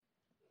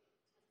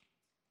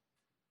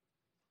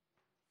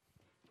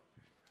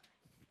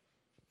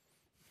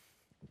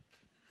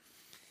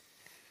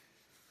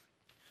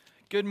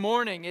Good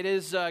morning. It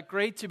is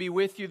great to be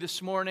with you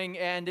this morning,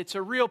 and it's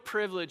a real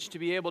privilege to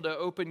be able to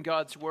open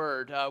God's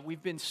Word.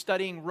 We've been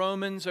studying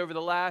Romans over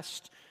the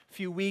last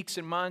few weeks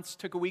and months.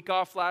 Took a week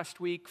off last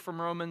week from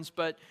Romans,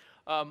 but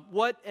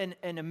what an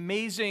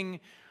amazing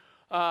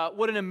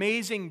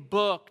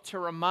book to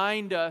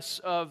remind us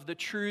of the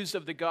truths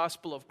of the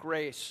gospel of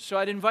grace. So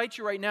I'd invite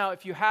you right now,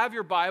 if you have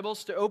your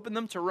Bibles, to open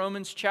them to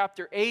Romans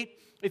chapter 8.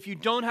 If you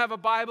don't have a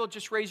Bible,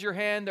 just raise your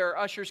hand. There are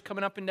ushers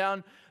coming up and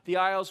down the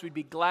aisles. We'd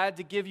be glad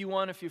to give you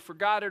one. If you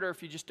forgot it or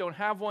if you just don't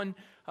have one,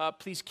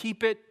 please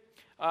keep it.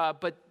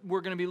 But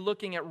we're going to be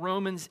looking at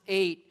Romans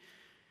 8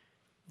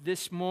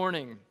 this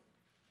morning.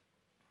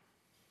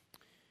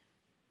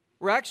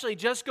 We're actually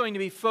just going to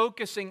be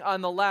focusing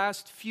on the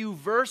last few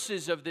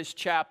verses of this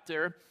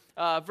chapter,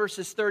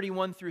 verses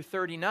 31 through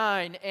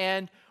 39.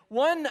 And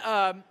one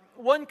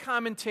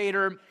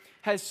commentator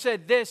has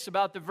said this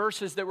about the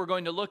verses that we're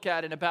going to look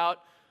at and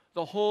about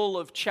the whole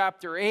of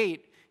chapter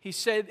 8. He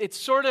said it's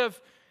sort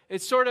of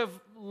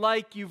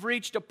like you've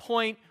reached a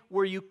point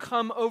where you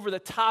come over the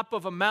top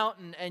of a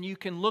mountain and you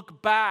can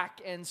look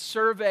back and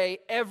survey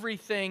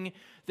everything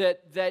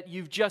that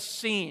you've just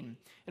seen.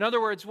 In other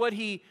words, what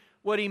he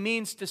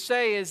means to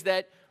say is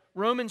that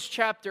Romans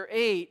chapter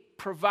 8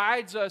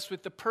 provides us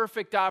with the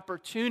perfect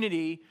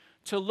opportunity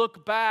to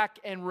look back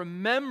and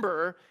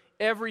remember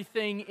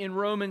everything in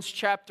Romans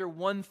chapter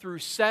 1 through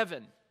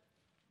 7.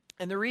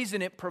 And the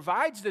reason it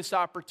provides this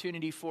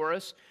opportunity for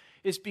us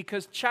is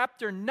because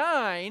chapter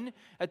 9,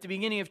 at the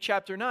beginning of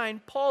chapter 9,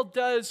 Paul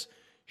does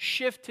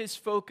shift his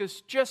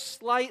focus just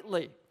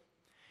slightly.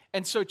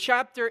 And so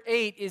chapter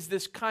 8 is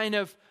this kind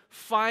of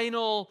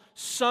final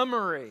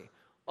summary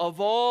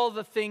of all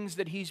the things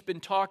that he's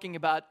been talking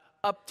about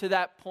up to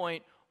that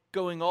point,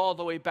 going all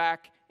the way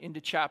back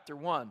into chapter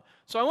 1.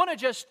 So I want to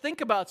just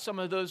think about some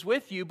of those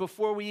with you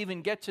before we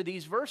even get to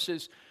these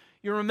verses.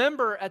 You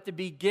remember at the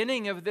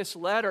beginning of this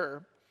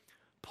letter,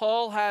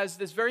 Paul has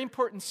this very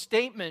important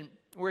statement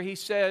where he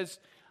says,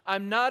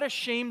 I'm not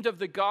ashamed of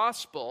the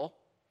gospel.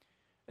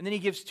 And then he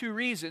gives two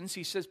reasons.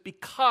 He says,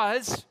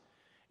 because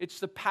it's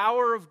the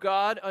power of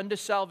God unto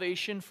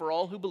salvation for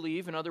all who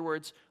believe. In other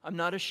words, I'm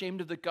not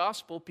ashamed of the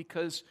gospel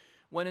because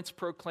when it's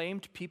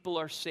proclaimed, people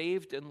are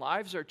saved and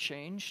lives are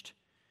changed.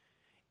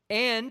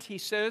 And he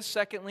says,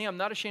 secondly, I'm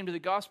not ashamed of the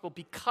gospel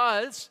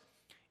because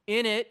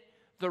in it,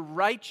 the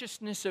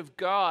righteousness of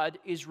God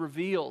is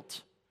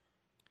revealed.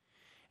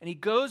 And he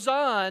goes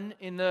on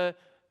in the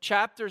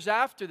chapters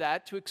after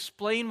that to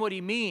explain what he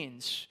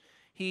means.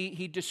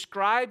 He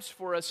describes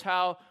for us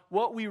how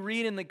what we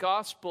read in the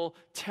gospel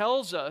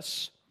tells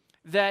us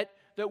that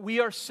we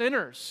are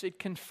sinners. It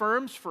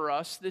confirms for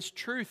us this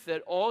truth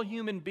that all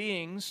human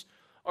beings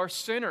are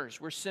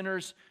sinners. We're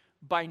sinners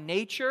by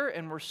nature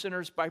and we're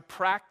sinners by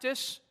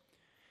practice.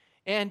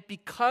 And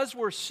because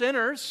we're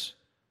sinners,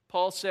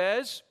 Paul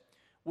says,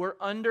 we're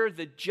under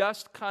the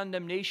just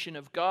condemnation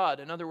of God.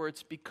 In other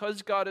words,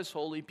 because God is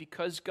holy,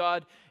 because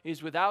God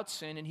is without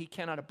sin and he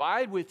cannot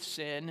abide with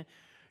sin,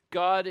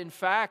 God, in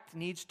fact,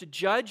 needs to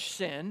judge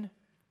sin.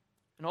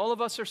 And all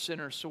of us are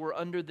sinners, so we're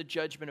under the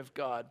judgment of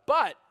God.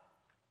 But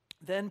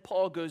then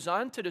Paul goes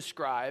on to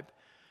describe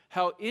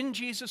how in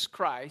Jesus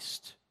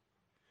Christ,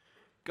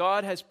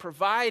 God has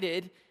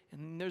provided,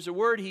 and there's a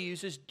word he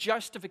uses,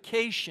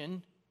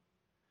 justification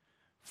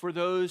for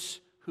those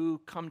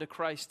who come to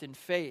Christ in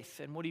faith.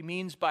 And what he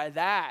means by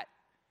that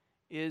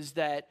is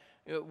that,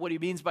 what he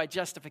means by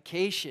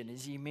justification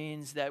is he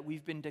means that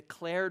we've been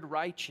declared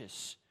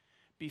righteous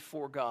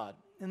before God.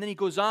 And then he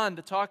goes on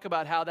to talk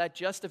about how that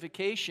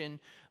justification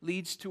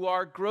leads to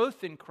our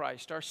growth in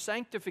Christ, our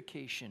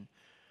sanctification.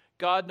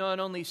 God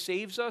not only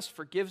saves us,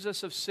 forgives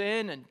us of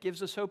sin, and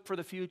gives us hope for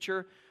the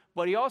future,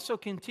 but he also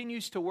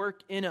continues to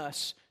work in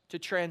us to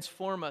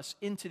transform us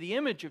into the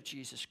image of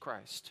Jesus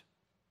Christ.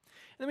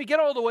 Then we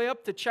get all the way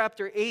up to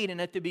chapter 8, and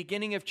at the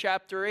beginning of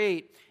chapter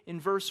 8, in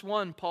verse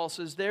 1, Paul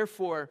says,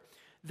 therefore,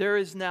 there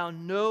is now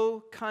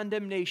no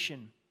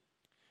condemnation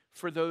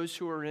for those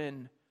who are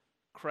in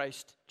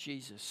Christ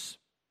Jesus.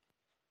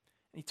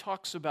 And he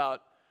talks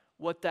about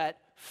what that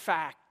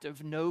fact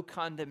of no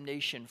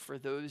condemnation for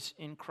those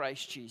in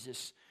Christ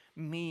Jesus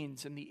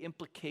means and the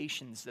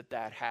implications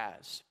that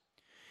has.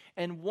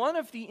 And one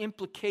of the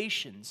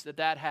implications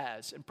that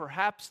has, and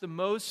perhaps the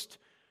most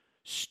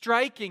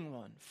striking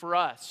one for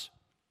us,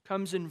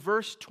 comes in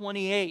verse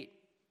 28.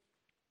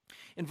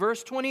 In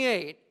verse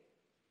 28,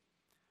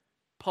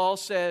 Paul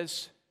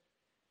says,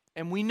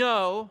 and we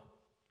know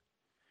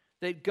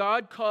that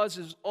God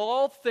causes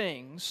all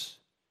things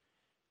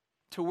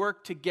to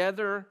work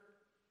together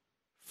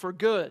for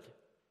good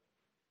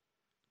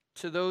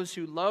to those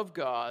who love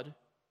God,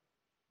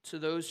 to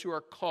those who are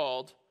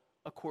called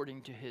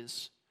according to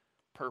his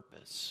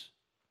purpose.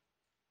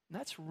 And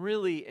that's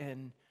really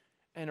an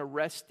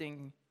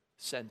arresting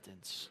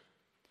sentence.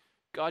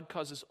 God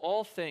causes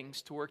all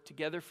things to work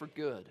together for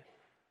good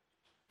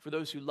for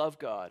those who love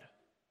God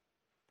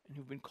and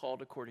who've been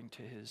called according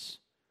to his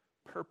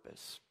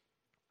purpose.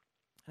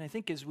 And I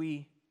think as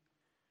we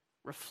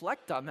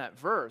reflect on that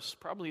verse,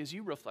 probably as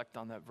you reflect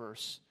on that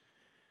verse,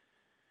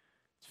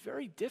 it's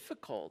very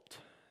difficult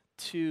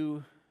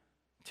to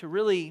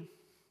really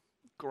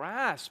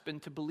grasp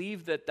and to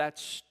believe that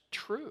that's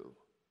true.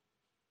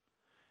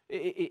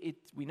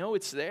 We know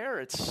it's there,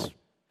 it's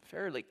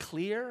fairly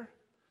clear,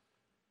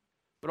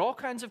 but all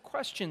kinds of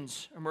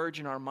questions emerge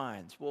in our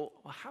minds. Well,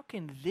 how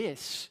can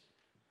this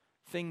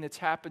thing that's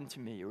happened to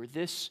me, or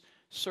this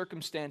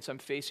circumstance I'm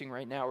facing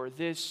right now, or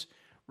this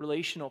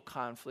relational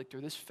conflict,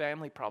 or this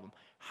family problem,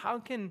 how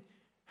can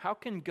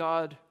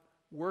God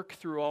work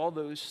through all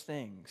those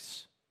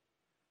things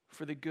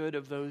for the good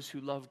of those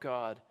who love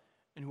God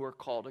and who are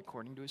called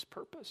according to his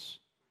purpose?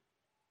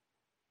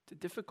 It's a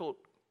difficult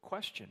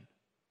question.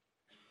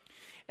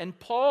 And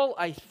Paul,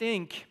 I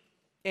think,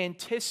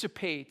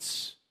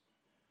 anticipates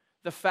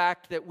the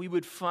fact that we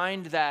would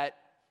find that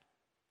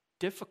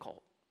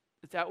difficult,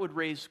 that would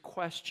raise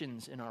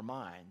questions in our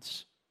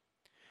minds.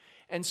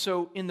 And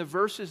so in the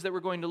verses that we're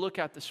going to look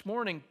at this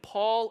morning,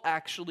 Paul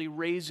actually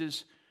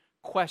raises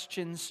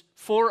questions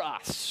for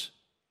us.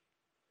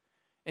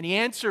 And he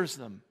answers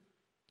them.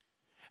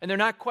 And they're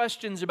not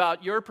questions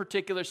about your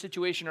particular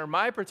situation or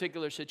my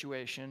particular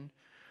situation,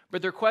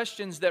 but they're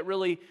questions that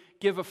really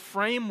give a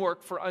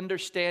framework for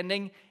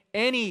understanding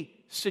any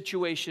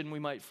situation we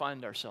might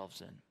find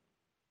ourselves in.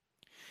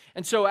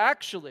 And so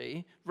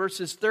actually,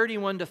 verses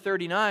 31 to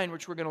 39,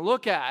 which we're going to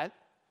look at,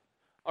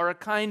 are a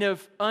kind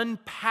of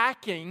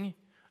unpacking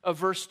of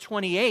verse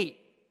 28.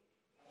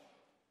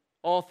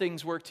 All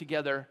things work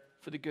together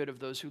for the good of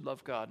those who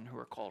love God and who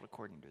are called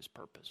according to his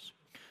purpose.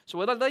 So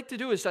what I'd like to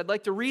do is I'd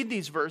like to read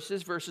these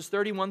verses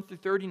 31 through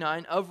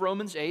 39 of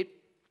Romans 8.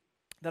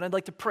 Then I'd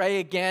like to pray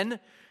again,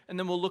 and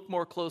then we'll look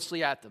more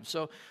closely at them.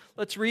 So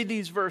let's read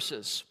these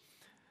verses.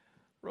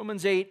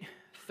 Romans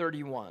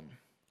 8:31.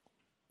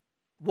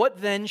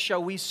 What then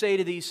shall we say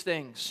to these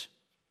things?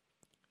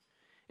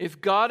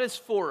 If God is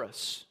for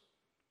us,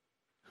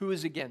 who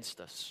is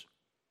against us?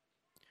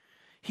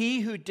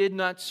 He who did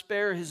not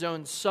spare his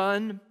own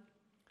son,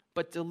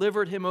 but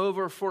delivered him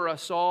over for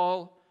us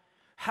all,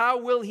 how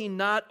will he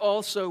not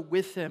also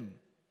with him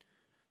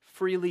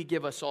freely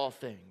give us all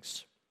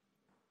things?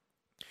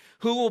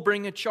 Who will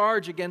bring a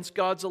charge against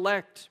God's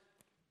elect?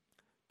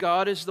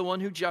 God is the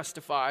one who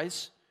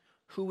justifies.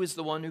 Who is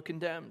the one who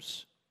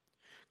condemns?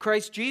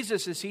 Christ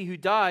Jesus is he who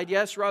died,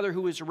 yes, rather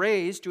who is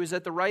raised, who is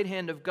at the right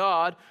hand of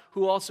God,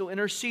 who also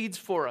intercedes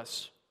for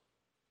us.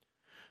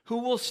 Who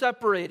will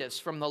separate us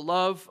from the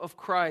love of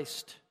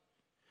Christ?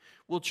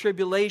 Will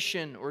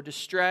tribulation or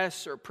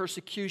distress or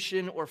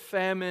persecution or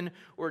famine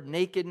or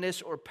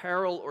nakedness or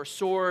peril or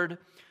sword?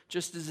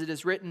 Just as it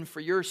is written, for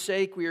your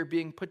sake we are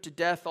being put to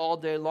death all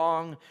day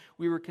long.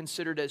 We were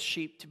considered as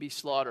sheep to be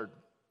slaughtered.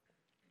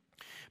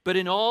 But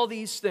in all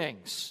these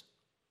things,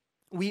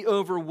 we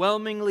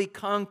overwhelmingly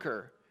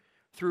conquer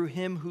through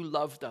him who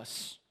loved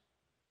us.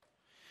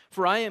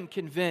 For I am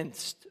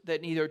convinced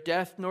that neither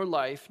death nor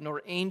life,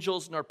 nor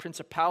angels, nor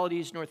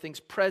principalities, nor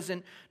things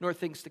present, nor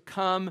things to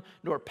come,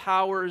 nor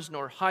powers,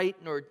 nor height,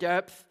 nor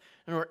depth,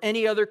 nor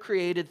any other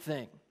created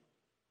thing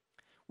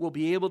will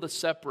be able to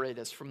separate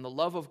us from the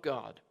love of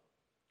God,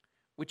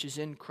 which is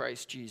in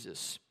Christ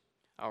Jesus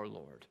our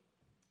Lord.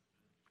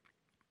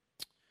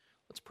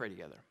 Let's pray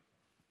together.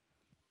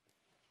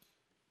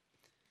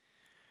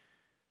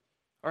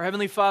 Our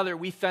Heavenly Father,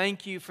 we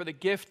thank you for the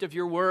gift of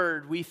your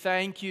word. We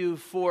thank you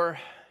for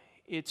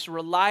its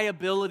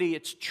reliability,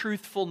 its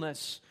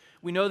truthfulness.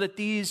 We know that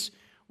these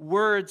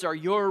words are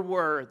your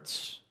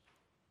words.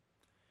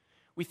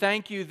 We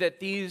thank you that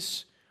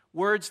these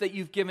words that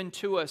you've given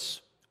to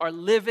us are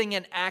living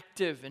and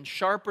active and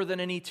sharper than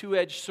any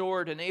two-edged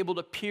sword and able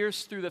to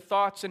pierce through the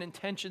thoughts and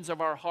intentions of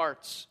our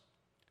hearts.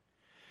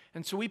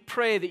 And so we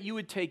pray that you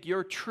would take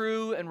your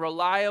true and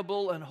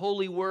reliable and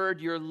holy word,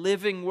 your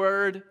living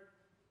word,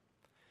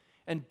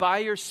 and by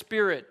your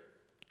Spirit,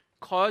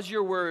 cause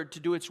your word to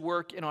do its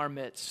work in our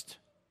midst.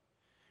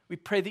 We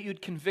pray that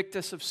you'd convict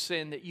us of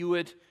sin, that you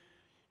would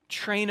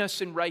train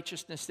us in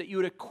righteousness, that you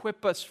would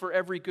equip us for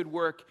every good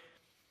work.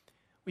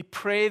 We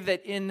pray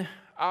that in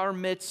our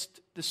midst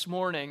this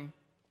morning,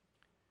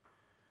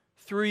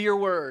 through your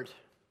word,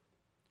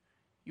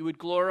 you would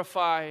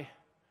glorify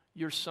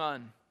your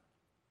Son.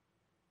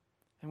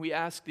 And we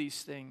ask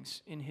these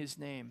things in his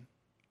name.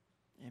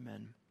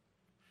 Amen.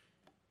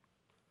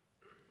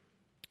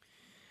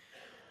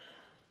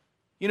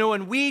 You know,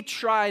 when we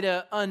try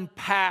to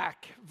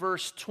unpack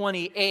verse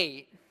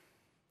 28,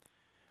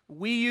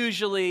 we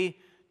usually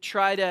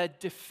try to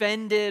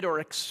defend it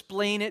or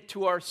explain it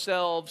to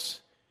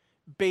ourselves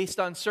based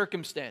on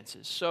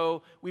circumstances.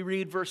 So we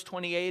read verse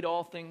 28,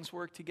 all things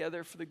work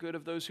together for the good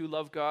of those who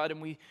love God,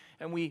 and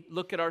we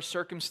look at our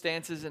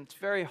circumstances, and it's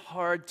very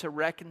hard to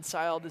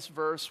reconcile this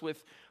verse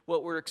with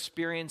what we're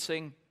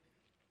experiencing.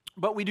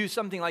 But we do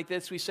something like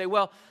this. We say,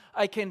 well,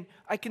 I can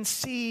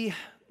see,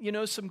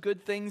 some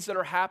good things that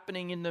are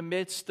happening in the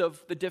midst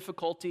of the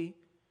difficulty,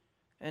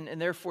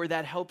 and therefore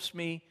that helps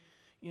me,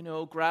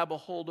 grab a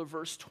hold of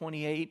verse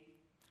 28.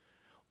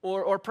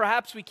 Or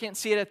perhaps we can't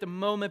see it at the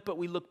moment, but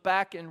we look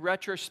back in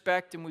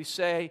retrospect and we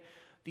say,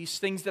 these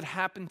things that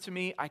happened to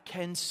me, I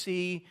can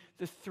see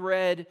the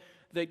thread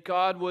that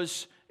God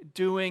was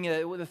doing,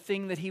 the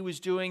thing that he was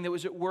doing that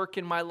was at work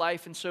in my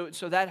life. And so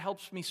that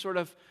helps me sort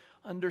of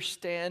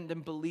understand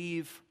and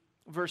believe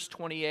verse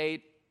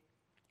 28.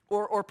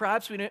 Or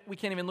perhaps we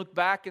can't even look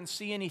back and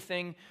see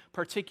anything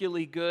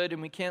particularly good,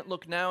 and we can't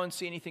look now and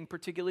see anything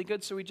particularly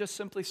good, so we just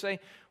simply say,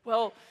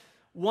 well,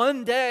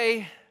 one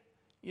day,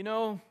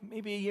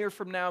 maybe a year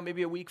from now,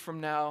 maybe a week from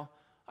now,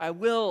 I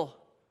will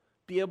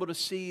be able to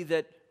see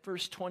that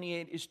verse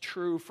 28 is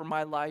true for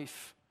my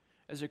life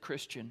as a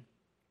Christian.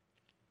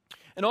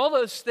 And all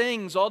those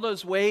things, all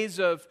those ways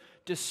of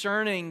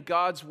discerning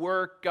God's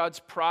work, God's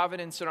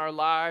providence in our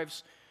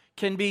lives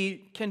can be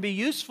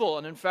useful.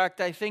 And in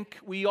fact, I think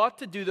we ought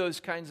to do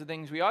those kinds of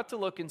things. We ought to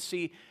look and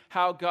see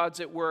how God's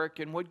at work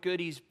and what good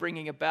he's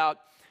bringing about.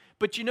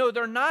 But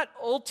they're not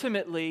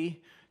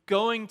ultimately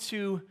going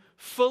to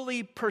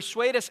fully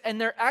persuade us,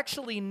 and they're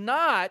actually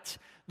not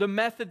the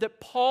method that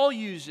Paul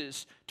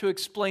uses to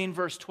explain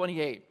verse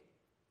 28.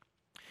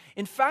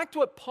 In fact,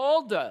 what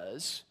Paul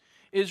does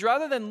is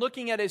rather than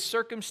looking at his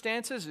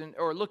circumstances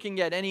or looking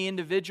at any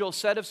individual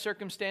set of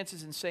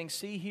circumstances and saying,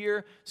 see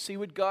here, see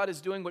what God is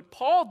doing, what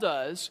Paul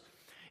does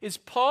is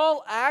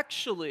Paul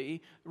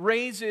actually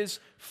raises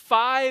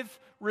 5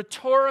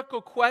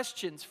 rhetorical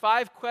questions,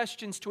 5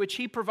 questions to which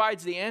he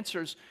provides the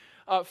answers,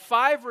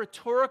 5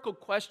 rhetorical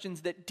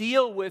questions that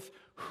deal with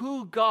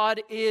who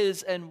God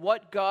is and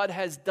what God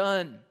has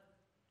done.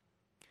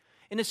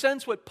 In a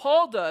sense, what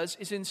Paul does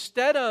is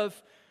instead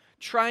of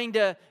trying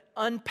to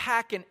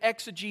unpack and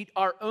exegete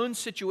our own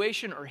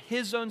situation or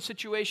his own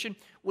situation,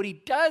 what he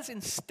does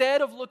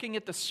instead of looking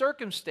at the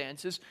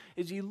circumstances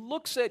is he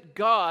looks at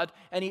God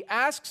and he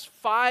asks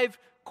 5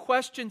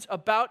 questions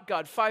about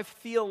God, 5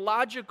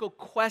 theological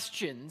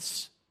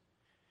questions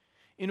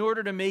in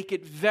order to make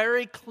it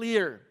very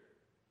clear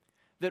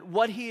that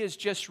what he has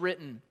just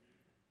written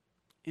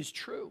is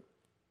true.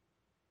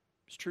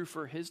 It's true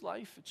for his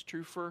life. It's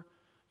true for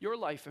your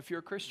life if you're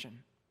a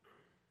Christian.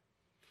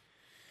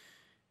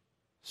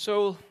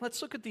 So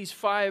let's look at these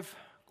 5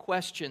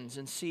 questions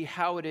and see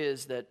how it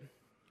is that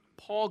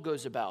Paul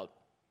goes about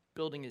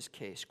building his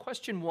case.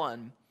 Question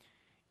 1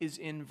 is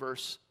in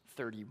verse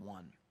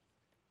 31.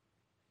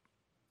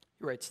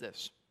 He writes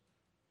this: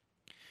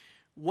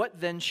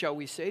 "What then shall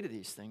we say to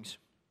these things?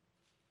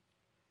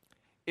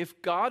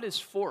 If God is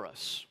for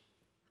us,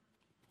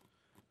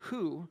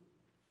 who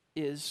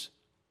is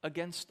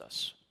against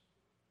us?"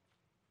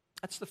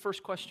 That's the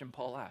first question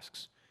Paul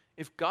asks.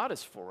 If God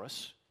is for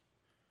us,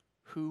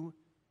 who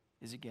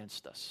is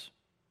against us?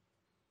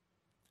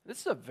 This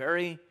is a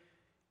very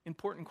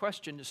important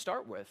question to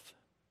start with.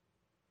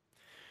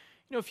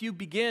 If you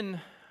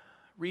begin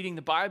reading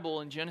the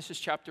Bible in Genesis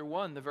chapter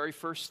 1, the very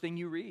first thing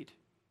you read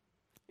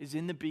is,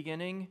 in the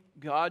beginning,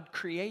 God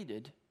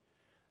created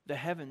the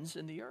heavens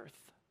and the earth.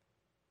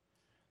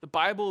 The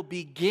Bible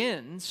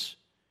begins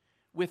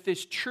with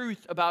this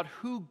truth about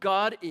who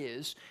God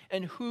is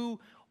and who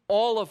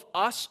all of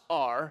us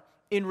are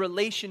in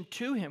relation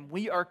to him.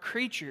 We are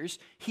creatures.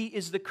 He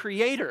is the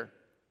creator.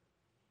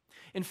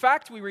 In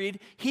fact, we read,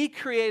 he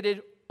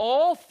created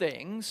all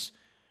things,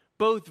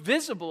 both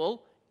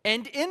visible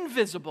and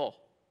invisible.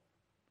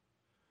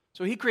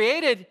 So he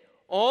created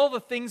all the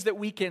things that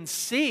we can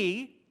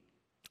see,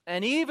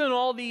 and even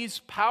all these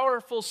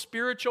powerful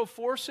spiritual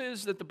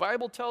forces that the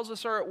Bible tells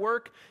us are at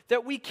work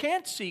that we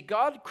can't see.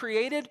 God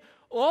created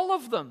all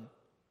of them.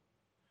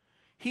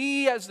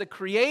 He, as the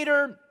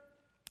creator,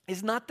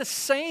 is not the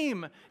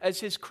same as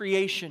his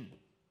creation.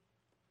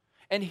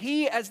 And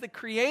he, as the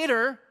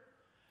creator,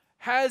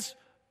 has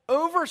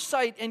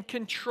oversight and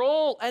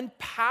control and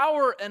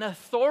power and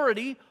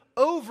authority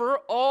over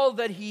all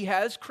that he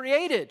has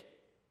created.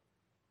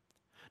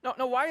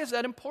 Now, why is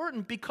that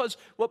important? Because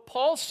what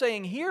Paul's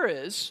saying here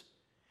is,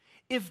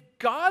 if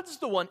God's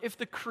the one, if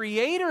the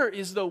creator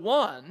is the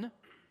one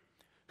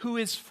who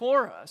is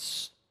for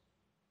us,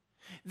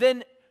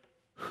 then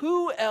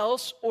who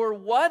else or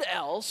what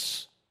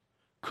else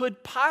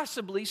could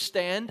possibly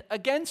stand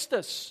against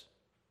us?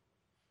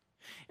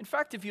 In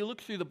fact, if you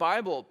look through the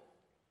Bible,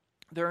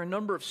 there are a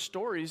number of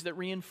stories that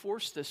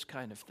reinforce this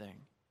kind of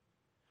thing.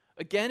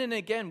 Again and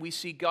again, we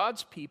see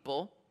God's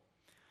people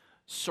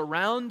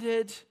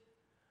surrounded,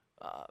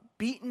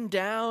 beaten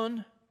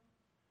down,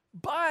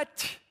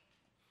 but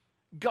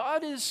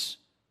God is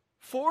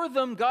for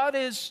them. God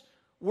is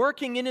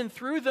working in and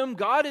through them.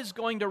 God is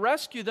going to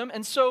rescue them.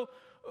 And so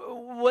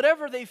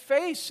whatever they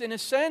face, in a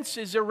sense,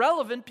 is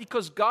irrelevant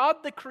because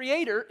God, the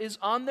Creator, is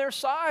on their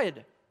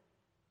side.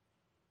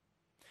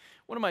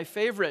 One of my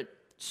favorite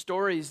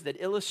stories that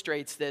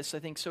illustrates this, I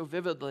think, so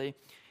vividly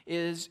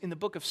is in the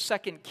book of 2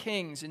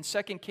 Kings. In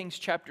 2 Kings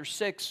chapter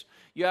 6,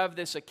 you have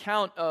this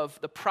account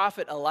of the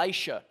prophet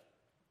Elisha.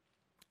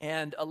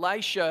 And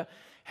Elisha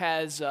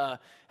has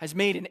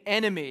made an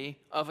enemy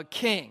of a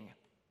king,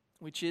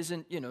 which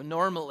isn't,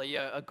 normally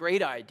a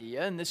great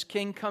idea. And this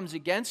king comes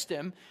against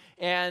him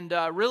and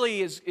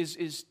really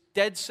is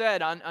dead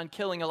set on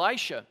killing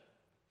Elisha.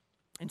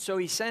 And so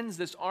he sends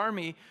this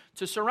army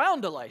to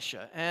surround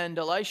Elisha. And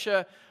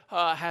Elisha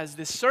has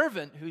this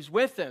servant who's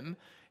with him.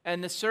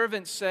 And the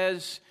servant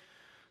says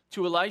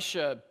to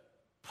Elisha,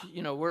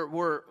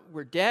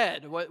 we're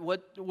dead.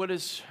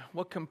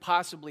 What can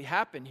possibly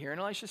happen here?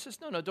 And Elisha says,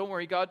 no, don't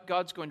worry.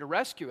 God's going to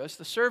rescue us.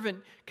 The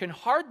servant can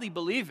hardly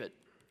believe it.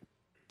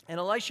 And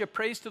Elisha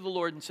prays to the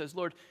Lord and says,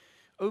 Lord,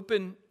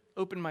 open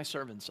my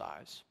servant's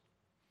eyes.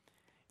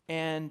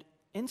 And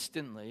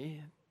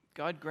instantly,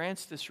 God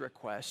grants this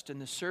request,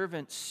 and the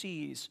servant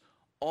sees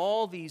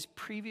all these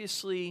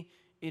previously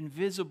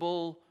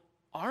invisible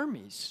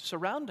armies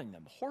surrounding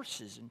them,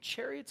 horses and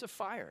chariots of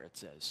fire, it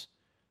says,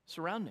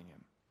 surrounding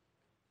him.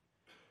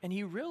 And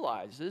he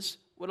realizes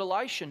what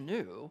Elisha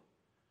knew,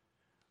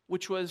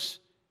 which was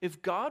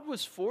if God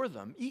was for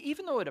them,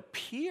 even though it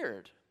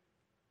appeared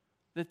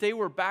that they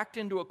were backed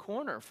into a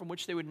corner from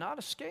which they would not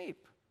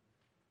escape,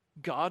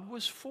 God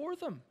was for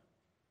them.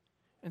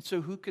 And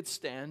so who could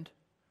stand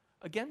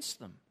against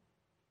them?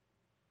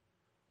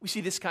 We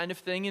see this kind of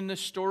thing in the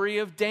story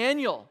of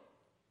Daniel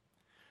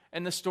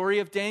and the story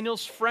of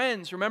Daniel's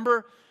friends.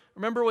 Remember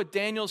what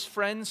Daniel's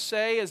friends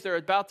say as they're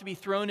about to be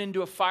thrown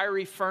into a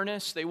fiery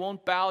furnace? They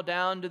won't bow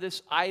down to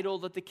this idol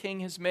that the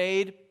king has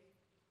made.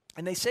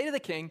 And they say to the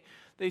king,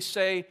 they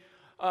say,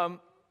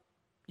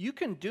 you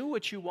can do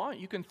what you want.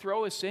 You can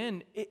throw us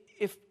in.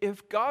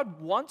 If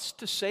God wants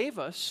to save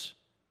us,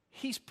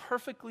 he's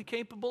perfectly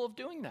capable of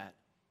doing that.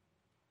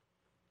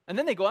 And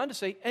then they go on to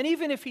say, and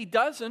even if he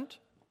doesn't,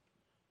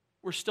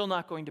 we're still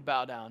not going to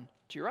bow down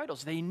to your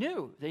idols. They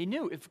knew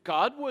if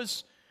God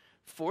was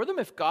for them,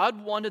 if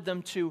God wanted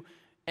them to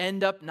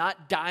end up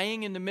not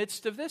dying in the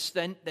midst of this,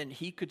 then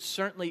he could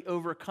certainly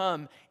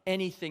overcome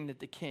anything that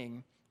the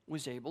king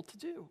was able to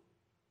do.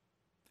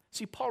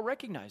 See, Paul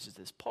recognizes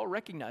this. Paul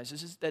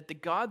recognizes that the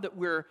God that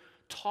we're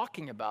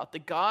talking about, the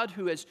God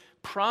who has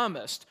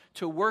promised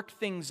to work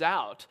things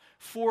out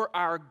for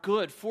our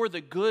good, for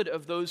the good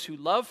of those who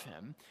love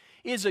him,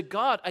 is a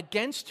God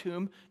against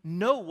whom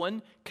no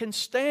one can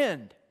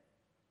stand.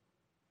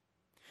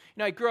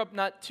 I grew up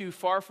not too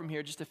far from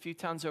here, just a few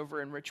towns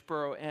over in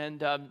Richboro,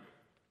 and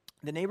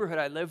the neighborhood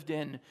I lived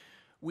in,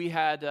 we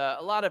had a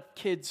lot of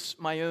kids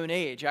my own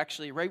age.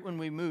 Actually, right when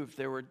we moved,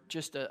 there were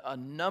just a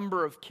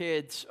number of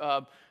kids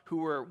who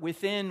were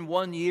within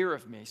 1 year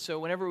of me. So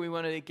whenever we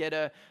wanted to get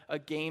a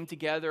game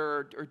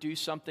together or do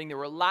something, there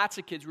were lots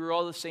of kids. We were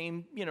all the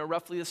same,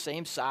 roughly the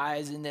same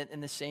size and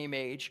the same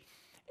age.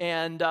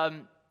 And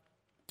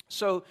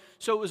so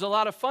it was a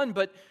lot of fun,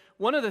 but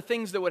one of the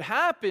things that would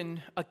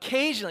happen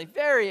occasionally,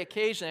 very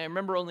occasionally, I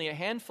remember only a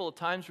handful of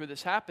times where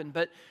this happened,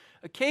 but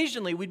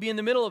occasionally we'd be in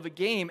the middle of a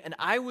game and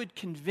I would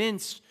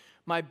convince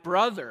my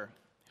brother,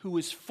 who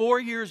was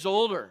 4 years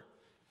older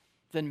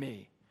than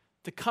me,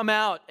 to come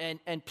out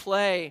and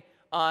play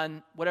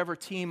on whatever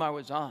team I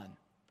was on.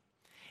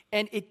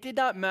 And it did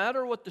not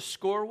matter what the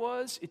score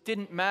was. It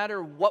didn't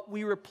matter what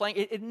we were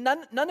playing.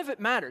 None of it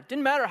mattered. It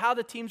didn't matter how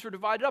the teams were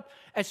divided up.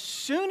 As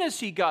soon as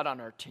he got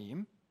on our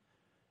team,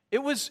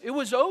 it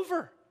was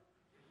over.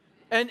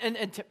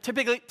 And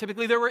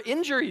typically there were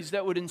injuries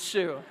that would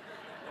ensue.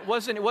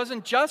 It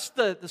wasn't just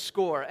the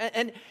score.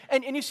 And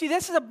you see,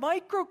 this is a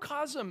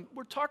microcosm.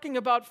 We're talking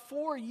about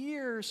 4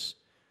 years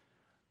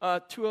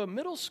to a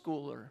middle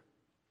schooler.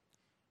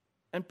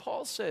 And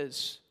Paul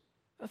says,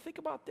 now think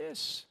about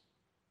this.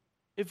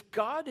 If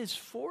God is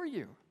for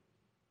you,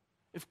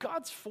 if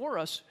God's for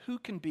us, who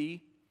can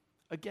be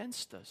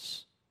against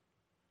us?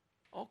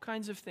 All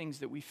kinds of things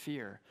that we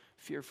fear.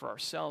 Fear for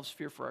ourselves,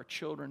 fear for our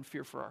children,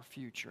 fear for our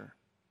future.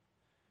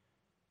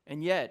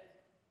 And yet,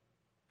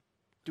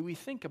 do we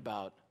think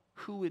about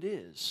who it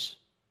is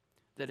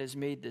that has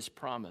made this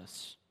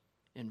promise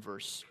in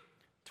verse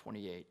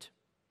 28?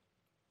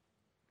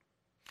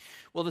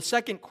 Well, the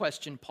second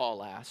question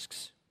Paul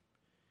asks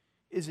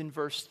is in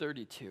verse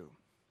 32.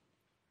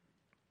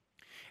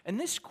 And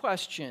this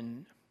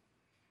question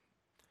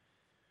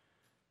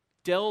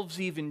delves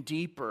even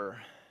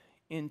deeper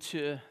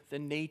into the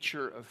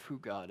nature of who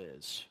God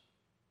is.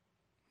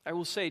 I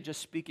will say, just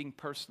speaking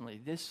personally,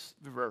 this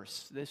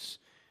verse, this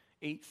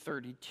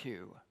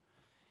 8:32,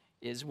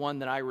 is one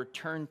that I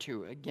return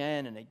to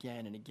again and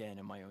again and again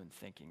in my own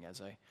thinking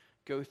as I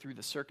go through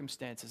the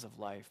circumstances of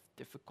life,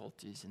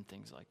 difficulties, and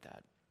things like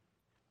that.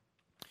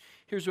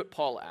 Here's what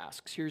Paul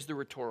asks. Here's the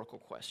rhetorical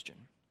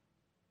question.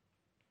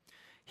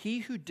 He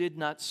who did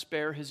not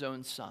spare his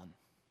own son,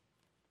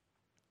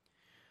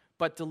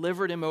 but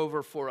delivered him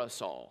over for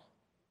us all,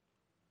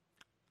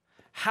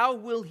 how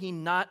will he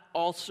not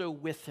also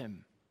with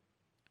him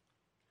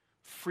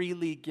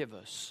freely give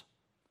us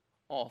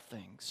all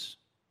things?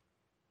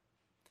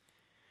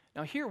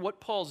 Now here, what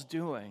Paul's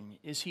doing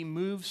is he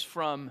moves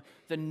from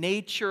the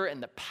nature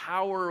and the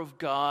power of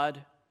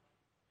God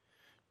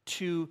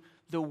to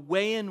the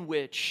way in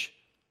which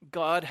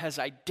God has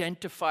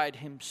identified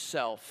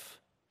himself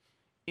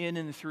in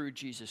and through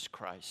Jesus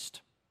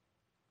Christ.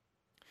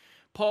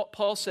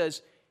 Paul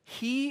says,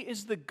 he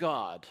is the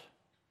God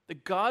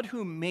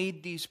who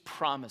made these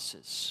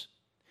promises,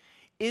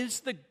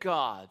 is the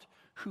God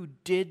who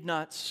did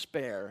not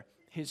spare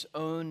his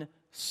own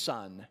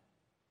son,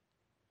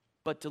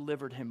 but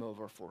delivered him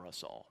over for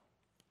us all.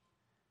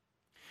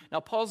 Now,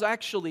 Paul's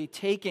actually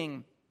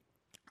taking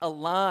a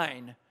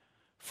line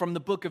from the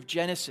book of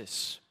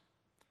Genesis,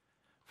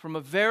 from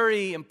a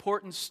very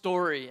important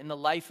story in the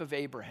life of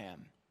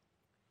Abraham.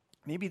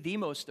 Maybe the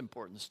most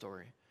important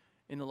story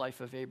in the life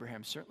of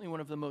Abraham, certainly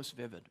one of the most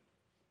vivid.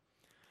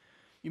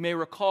 You may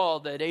recall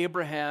that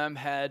Abraham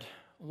had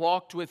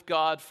walked with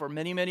God for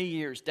many, many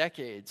years,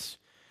 decades,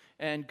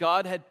 and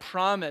God had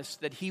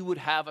promised that he would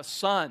have a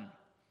son.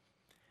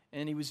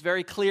 And he was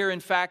very clear, in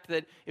fact,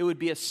 that it would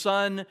be a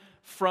son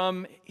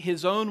from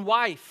his own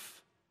wife.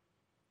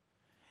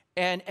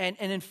 And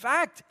in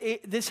fact,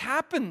 this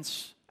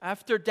happens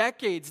after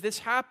decades. This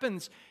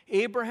happens.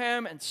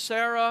 Abraham and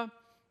Sarah,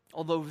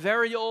 although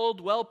very old,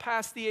 well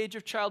past the age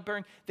of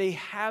childbearing, they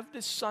have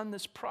this son,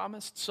 this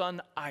promised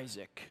son,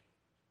 Isaac.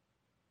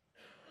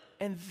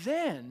 And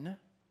then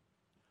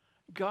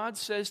God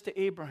says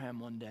to Abraham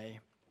one day,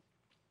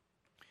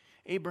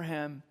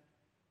 Abraham,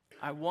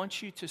 I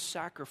want you to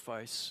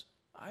sacrifice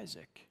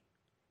Isaac.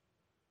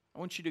 I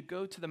want you to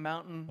go to the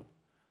mountain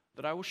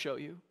that I will show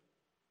you,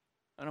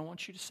 and I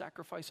want you to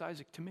sacrifice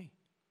Isaac to me.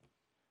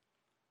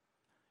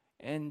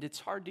 And it's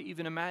hard to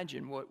even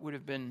imagine what would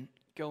have been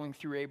going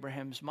through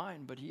Abraham's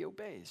mind, but he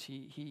obeys.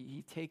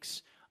 He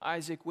takes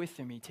Isaac with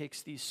him. He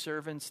takes these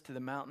servants to the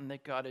mountain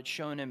that God had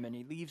shown him, and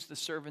he leaves the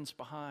servants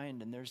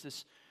behind. And there's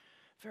this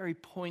very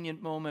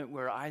poignant moment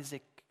where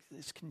Isaac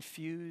is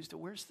confused.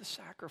 Where's the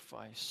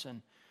sacrifice?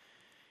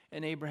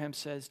 And Abraham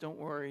says, don't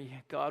worry,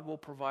 God will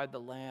provide the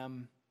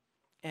lamb.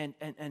 And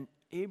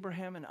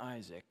Abraham and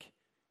Isaac,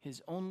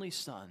 his only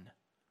son,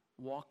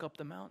 walk up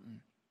the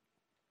mountain.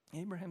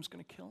 Abraham's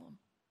going to kill him.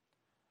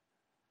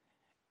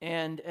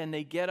 And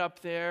they get up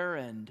there,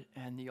 and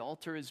the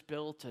altar is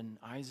built, and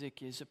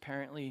Isaac is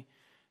apparently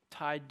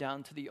tied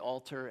down to the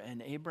altar,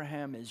 and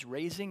Abraham is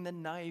raising the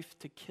knife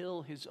to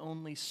kill his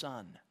only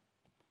son.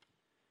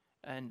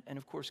 And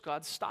of course,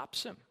 God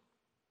stops him.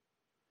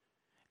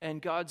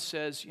 And God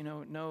says,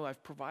 no,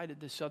 I've provided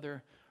this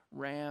other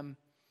ram.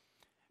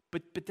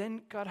 But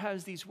then God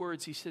has these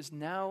words. He says,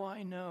 now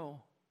I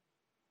know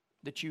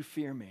that you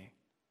fear me,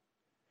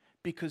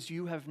 because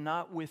you have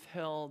not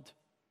withheld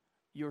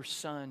your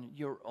son,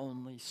 your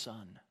only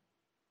son.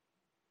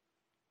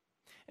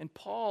 And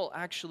Paul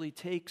actually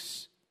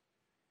takes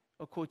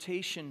a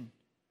quotation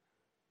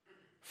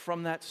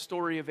from that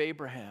story of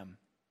Abraham,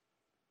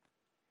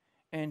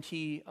 and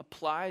he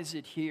applies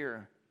it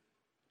here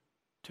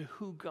to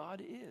who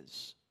God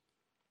is.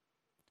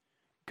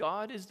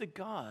 God is the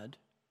God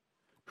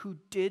who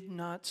did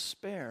not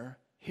spare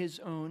his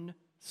own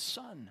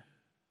son,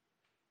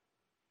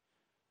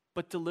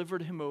 but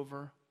delivered him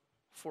over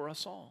for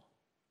us all.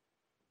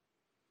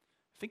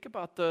 Think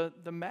about the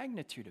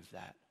magnitude of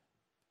that.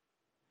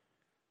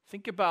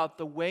 Think about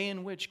the way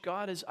in which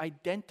God is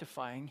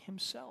identifying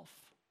himself.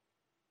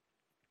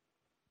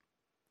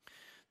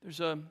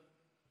 There's a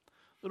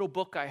little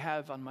book I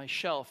have on my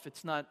shelf.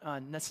 It's not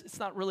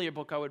really a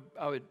book I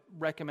would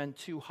recommend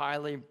too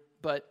highly,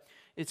 but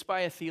it's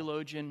by a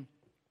theologian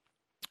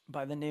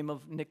by the name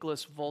of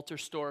Nicholas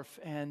Wolterstorff,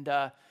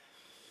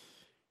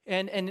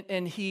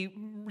 and he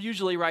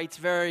usually writes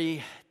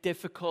very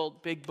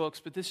difficult, big books,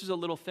 but this is a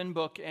little thin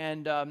book,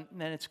 and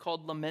it's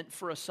called Lament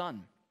for a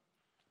Son.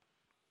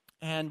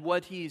 And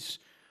what he's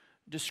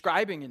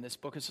describing in this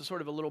book is a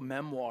sort of a little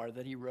memoir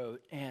that he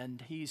wrote,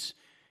 and he's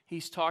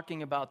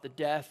talking about the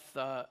death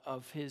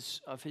of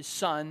his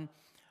son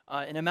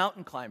in a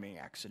mountain climbing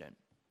accident.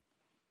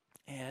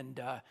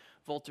 And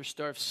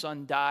Wolterstorff's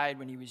son died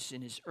when he was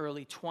in his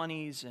early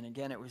 20s, and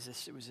again, it was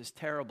this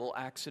terrible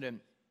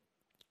accident.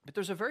 But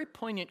there's a very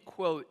poignant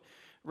quote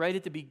right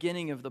at the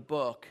beginning of the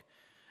book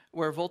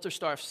where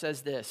Wolterstorff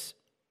says this.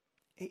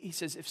 He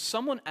says, if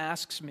someone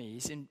asks me,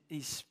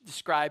 he's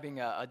describing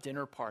a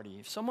dinner party.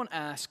 If someone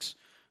asks,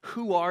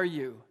 who are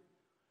you?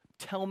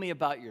 Tell me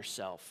about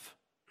yourself.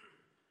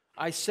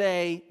 I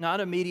say, not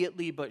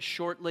immediately, but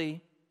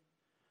shortly,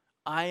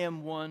 I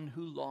am one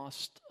who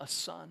lost a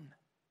son.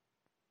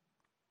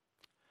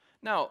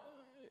 Now,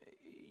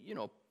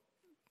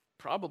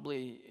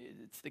 probably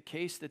it's the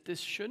case that this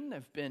shouldn't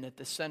have been at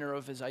the center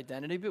of his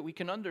identity, but we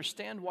can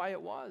understand why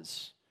it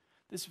was.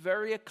 This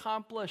very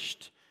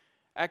accomplished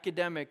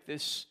academic,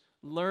 this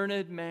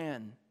learned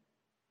man,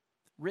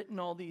 written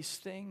all these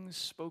things,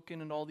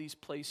 spoken in all these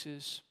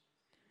places,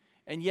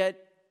 and yet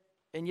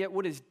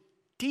what is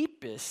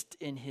deepest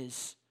in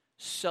his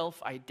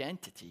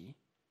self-identity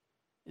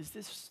is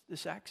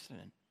this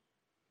accident,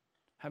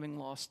 having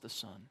lost the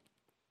son.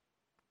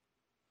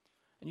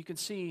 And you can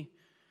see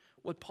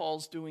what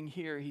Paul's doing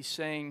here. He's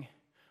saying,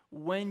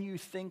 when you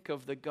think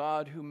of the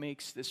God who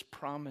makes this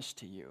promise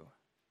to you,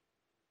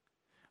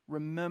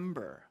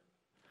 remember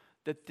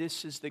that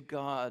this is the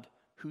God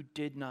who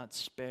did not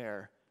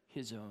spare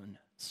his own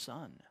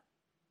son.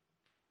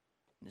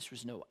 And this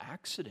was no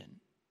accident.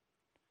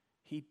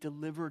 He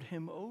delivered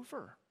him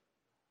over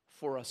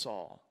for us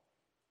all.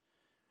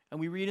 And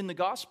we read in the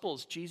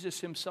Gospels, Jesus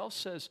himself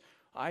says,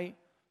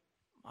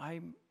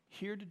 I'm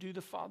here to do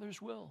the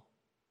Father's will.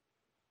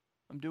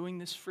 I'm doing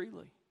this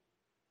freely.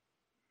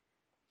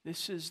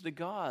 This is the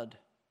God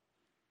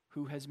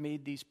who has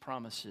made these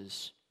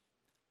promises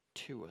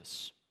to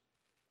us.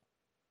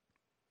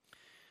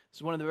 This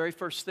is one of the very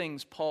first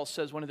things Paul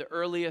says, one of the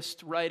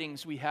earliest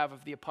writings we have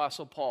of the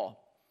Apostle Paul.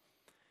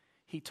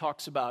 He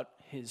talks about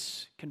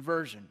his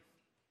conversion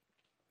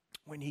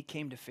when he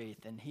came to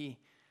faith, and he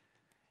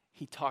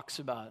talks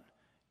about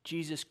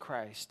Jesus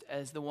Christ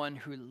as the one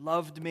who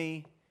loved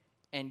me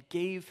and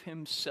gave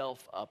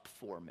himself up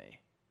for me.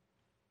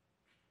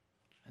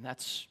 And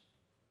that's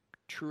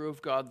true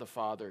of God the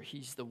Father.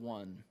 He's the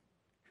one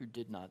who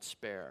did not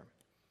spare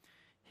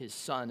his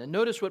Son. And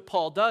notice what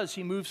Paul does.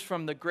 He moves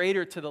from the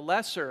greater to the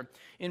lesser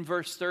in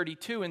verse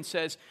 32 and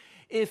says,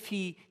 if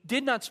he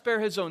did not spare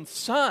his own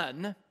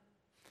Son,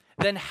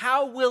 then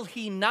how will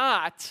he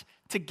not,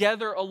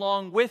 together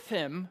along with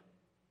him,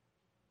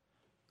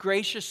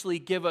 graciously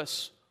give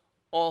us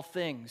all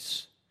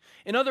things?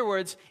 In other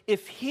words,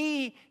 if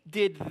he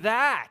did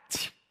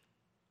that,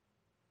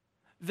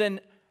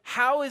 then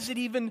how is it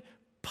even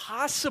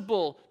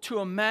possible to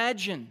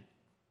imagine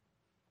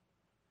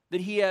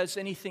that he has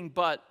anything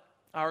but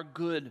our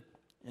good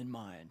in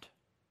mind?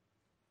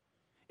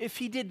 If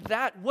he did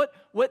that,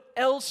 what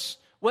else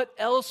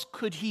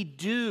could he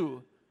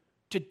do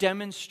to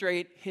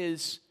demonstrate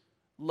his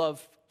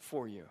love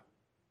for you?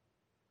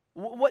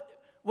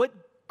 What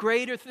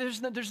greater?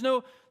 There's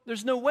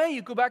no way.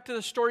 You go back to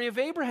the story of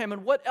Abraham,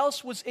 and what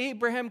else was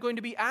Abraham going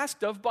to be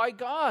asked of by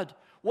God?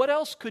 What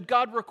else could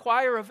God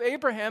require of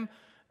Abraham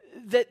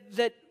that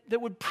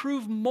would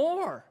prove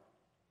more?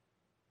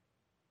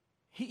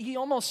 He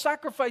almost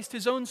sacrificed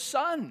his own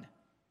son.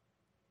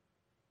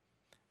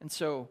 And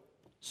so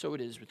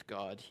it is with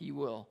God. He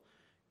will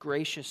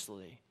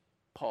graciously,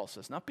 Paul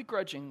says, not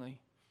begrudgingly,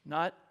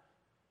 not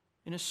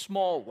in a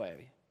small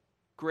way,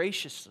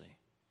 graciously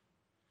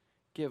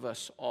give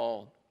us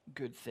all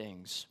good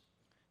things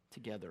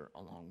together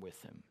along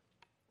with him.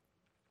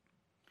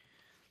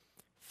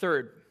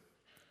 Third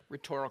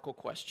rhetorical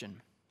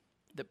question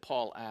that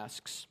Paul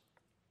asks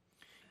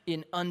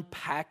in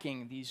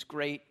unpacking these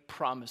great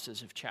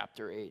promises of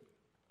chapter 8.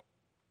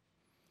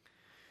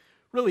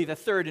 Really, the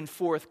third and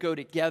fourth go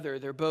together.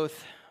 They're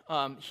both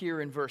here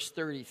in verse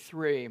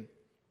 33.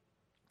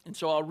 And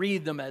so I'll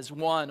read them as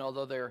one,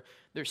 although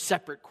they're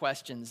separate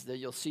questions that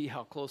you'll see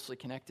how closely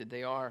connected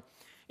they are.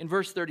 In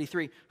verse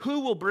 33, who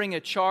will bring a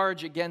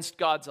charge against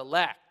God's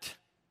elect?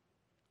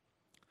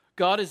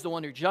 God is the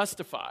one who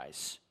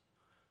justifies.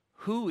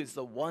 Who is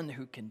the one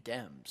who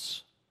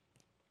condemns?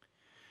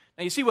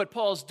 Now you see what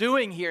Paul's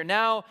doing here.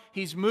 Now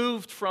he's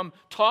moved from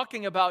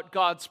talking about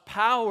God's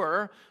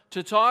power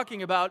to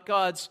talking about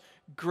God's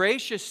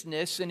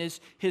graciousness and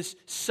his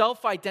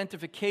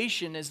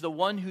self-identification as the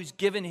one who's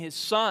given his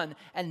Son.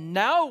 And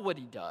now what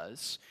he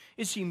does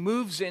is he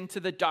moves into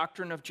the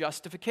doctrine of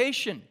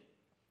justification.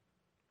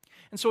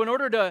 And so in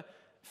order to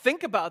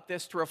think about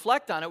this, to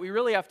reflect on it, we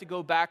really have to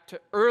go back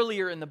to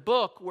earlier in the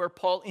book where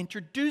Paul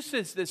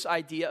introduces this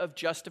idea of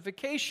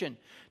justification.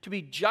 To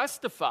be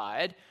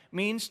justified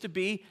means to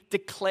be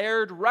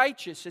declared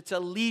righteous. It's a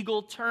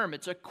legal term.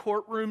 It's a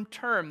courtroom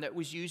term that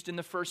was used in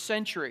the first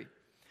century.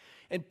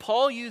 And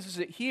Paul uses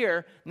it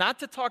here not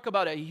to talk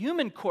about a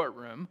human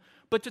courtroom,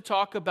 but to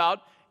talk about,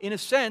 in a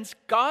sense,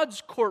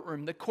 God's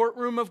courtroom, the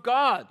courtroom of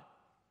God.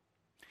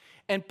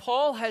 And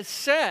Paul has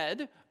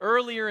said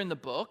earlier in the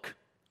book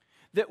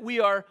that we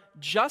are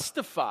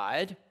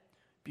justified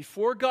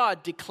before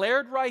God,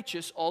 declared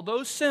righteous,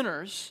 although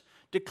sinners,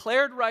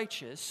 declared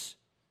righteous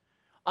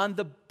on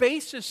the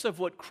basis of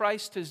what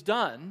Christ has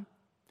done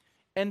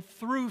and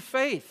through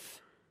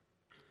faith.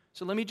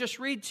 So let me just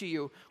read to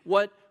you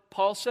what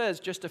Paul says,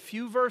 just a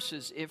few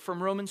verses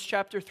from Romans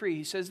chapter 3.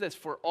 He says this,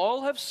 "For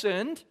all have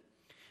sinned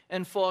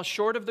and fall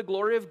short of the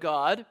glory of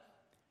God,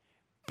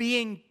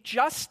 being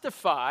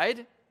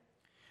justified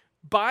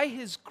by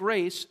his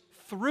grace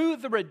through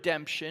the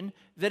redemption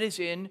that is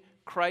in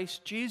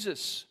Christ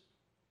Jesus."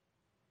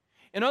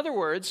 In other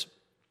words,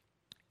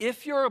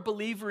 if you're a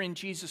believer in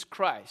Jesus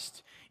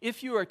Christ,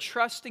 if you are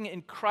trusting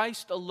in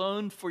Christ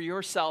alone for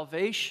your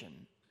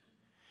salvation,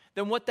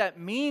 then what that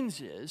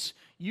means is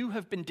you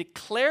have been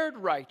declared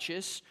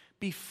righteous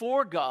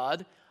before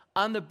God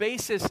on the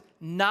basis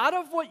not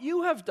of what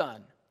you have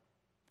done,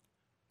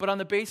 but on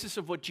the basis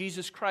of what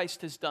Jesus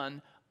Christ has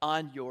done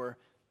on your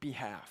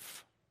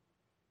behalf.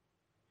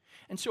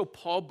 And so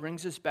Paul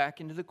brings us back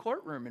into the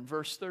courtroom in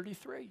verse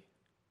 33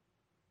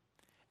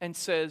 and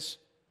says,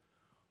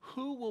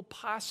 who will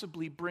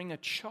possibly bring a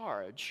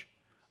charge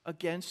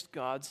against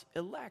God's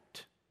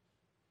elect?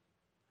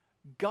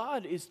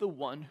 God is the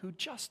one who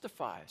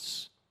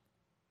justifies.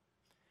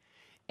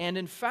 And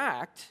in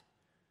fact,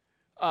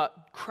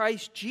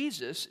 Christ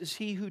Jesus is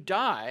he who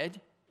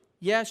died,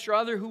 yes,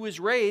 rather who was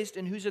raised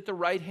and who's at the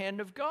right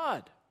hand of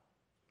God.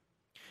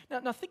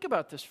 Now think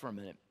about this for a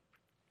minute.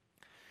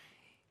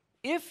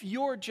 If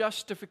your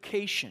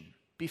justification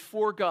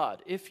before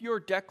God, if your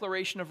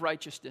declaration of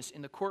righteousness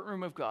in the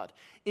courtroom of God,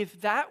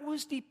 if that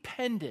was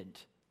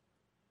dependent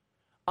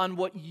on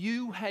what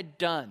you had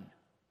done,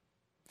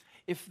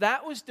 if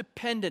that was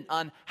dependent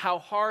on how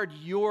hard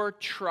you're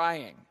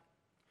trying,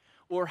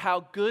 or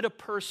how good a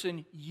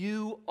person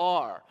you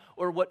are,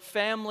 or what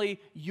family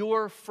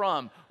you're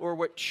from, or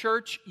what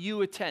church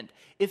you attend,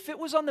 if it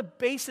was on the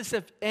basis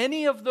of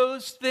any of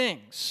those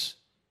things,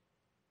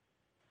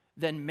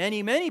 then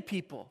many, many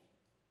people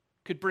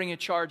could bring a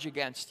charge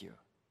against you.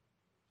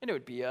 And it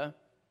would be a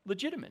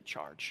legitimate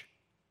charge.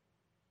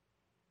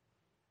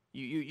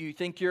 You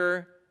think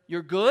you're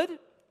good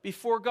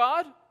before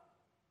God?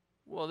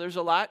 Well, there's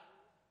a lot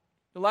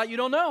you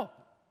don't know.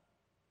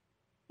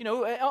 You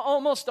know,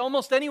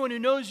 almost anyone who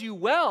knows you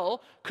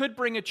well could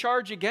bring a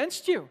charge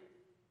against you.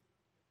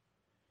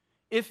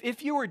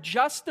 If you were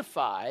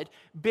justified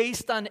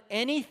based on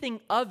anything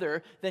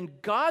other than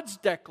God's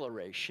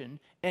declaration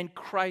and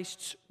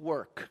Christ's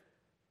work.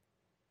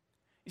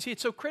 You see,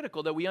 it's so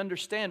critical that we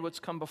understand what's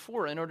come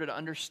before in order to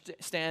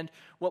understand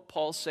what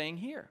Paul's saying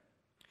here.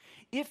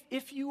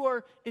 If you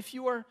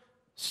are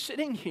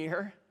sitting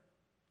here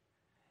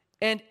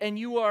and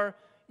you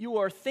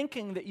are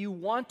thinking that you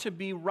want to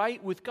be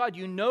right with God,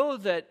 you know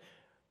that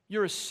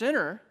you're a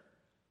sinner,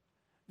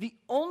 the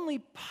only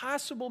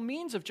possible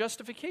means of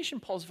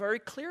justification, Paul's very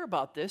clear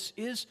about this,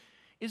 is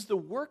the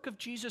work of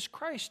Jesus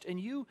Christ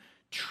and you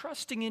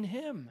trusting in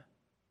Him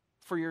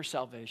for your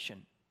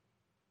salvation.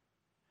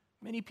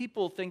 Many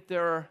people think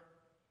there are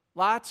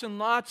lots and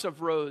lots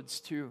of roads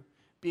to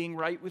being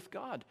right with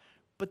God.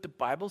 But the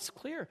Bible's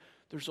clear.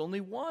 There's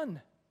only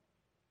one.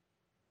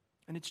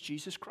 And it's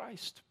Jesus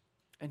Christ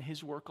and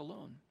His work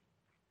alone.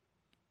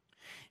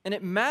 And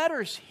it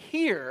matters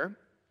here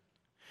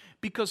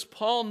because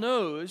Paul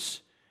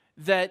knows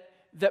that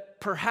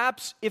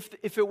perhaps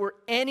if it were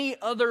any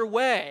other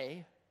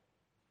way,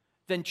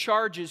 then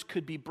charges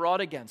could be brought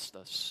against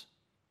us.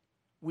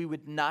 We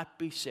would not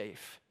be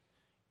safe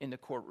in the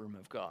courtroom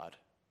of God.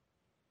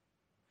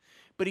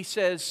 But he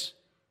says,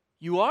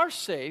 you are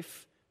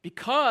safe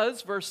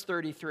because, verse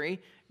 33,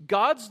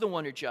 God's the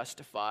one who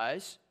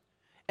justifies,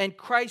 and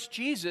Christ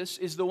Jesus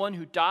is the one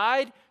who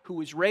died, who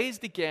was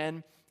raised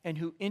again, and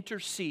who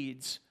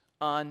intercedes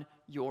on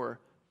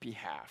your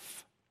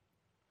behalf.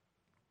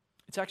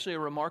 It's actually a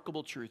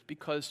remarkable truth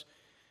because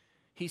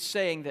he's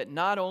saying that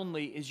not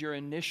only is your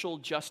initial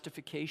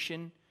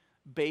justification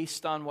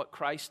based on what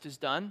Christ has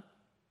done,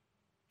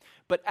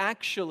 but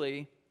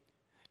actually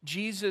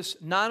Jesus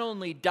not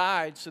only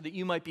died so that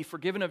you might be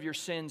forgiven of your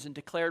sins and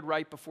declared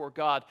right before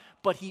God,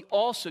 but He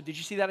also, did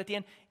you see that at the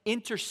end?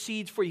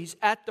 Intercedes for you. He's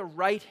at the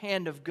right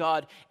hand of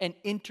God and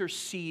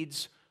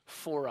intercedes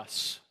for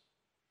us.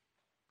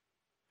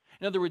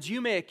 In other words,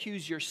 you may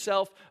accuse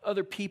yourself,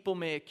 other people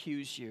may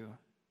accuse you.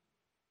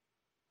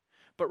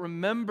 But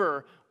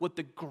remember what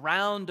the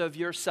ground of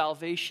your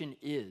salvation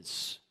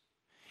is.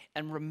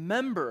 And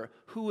remember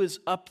who is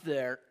up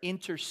there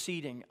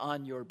interceding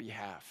on your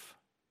behalf.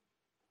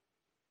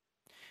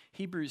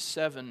 Hebrews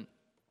 7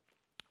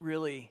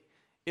 really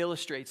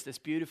illustrates this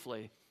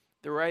beautifully.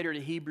 The writer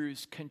to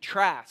Hebrews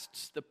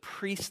contrasts the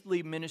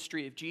priestly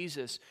ministry of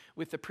Jesus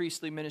with the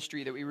priestly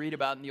ministry that we read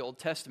about in the Old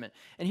Testament.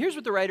 And here's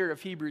what the writer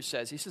of Hebrews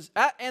says. He says,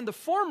 and the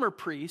former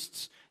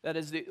priests, that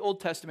is the Old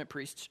Testament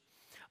priests,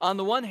 on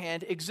the one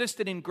hand,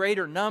 existed in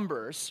greater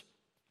numbers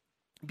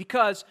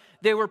because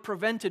they were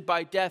prevented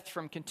by death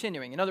from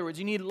continuing. In other words,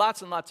 you need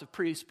lots and lots of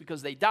priests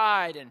because they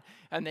died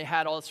and they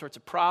had all sorts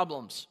of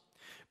problems.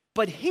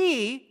 But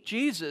He,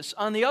 Jesus,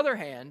 on the other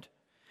hand,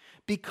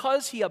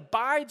 because He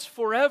abides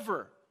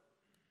forever,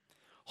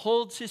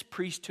 holds His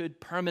priesthood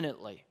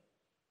permanently.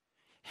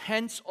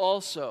 Hence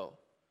also,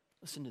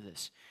 listen to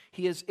this,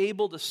 He is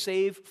able to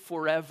save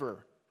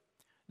forever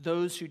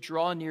those who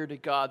draw near to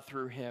God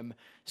through Him,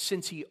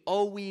 since He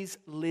always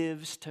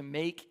lives to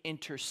make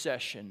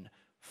intercession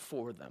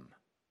for them.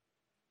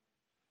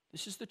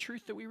 This is the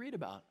truth that we read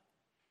about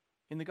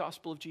in the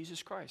gospel of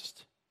Jesus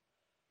Christ.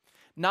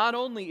 Not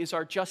only is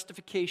our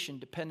justification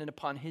dependent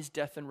upon His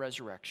death and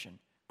resurrection,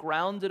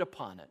 grounded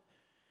upon it,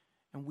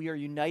 and we are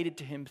united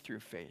to Him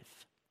through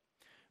faith,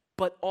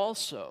 but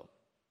also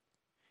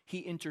He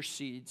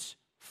intercedes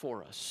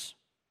for us.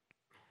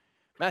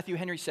 Matthew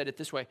Henry said it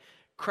this way,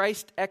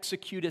 Christ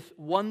executeth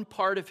one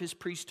part of His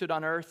priesthood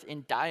on earth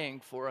in dying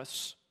for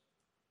us.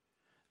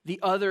 The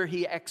other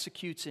He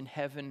executes in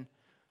heaven,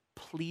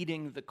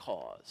 pleading the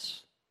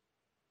cause.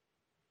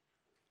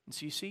 And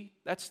so you see,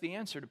 that's the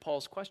answer to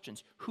Paul's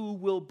questions. Who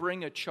will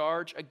bring a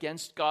charge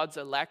against God's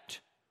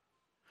elect?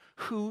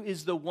 Who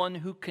is the one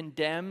who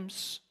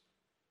condemns?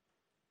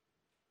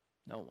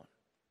 No one.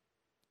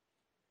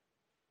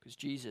 Because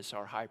Jesus,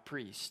 our high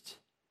priest,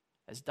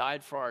 has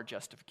died for our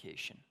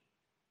justification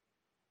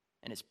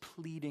and is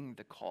pleading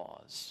the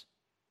cause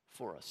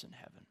for us in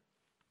heaven.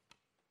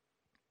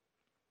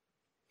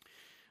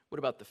 What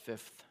about the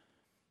fifth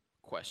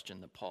question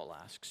that Paul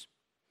asks?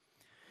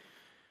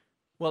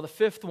 Well, the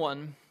fifth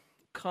one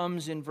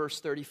comes in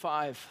verse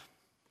 35.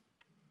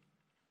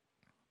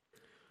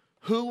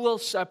 Who will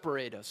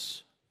separate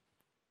us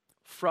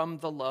from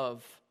the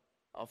love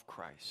of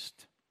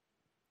Christ?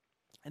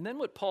 And then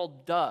what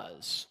Paul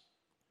does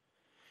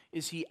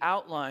is he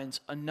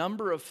outlines a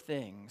number of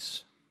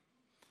things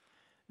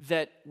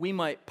that we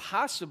might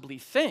possibly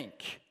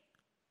think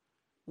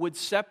would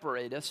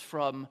separate us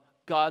from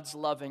God's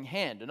loving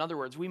hand. In other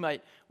words, we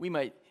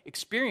might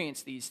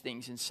experience these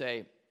things and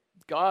say,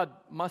 God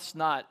must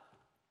not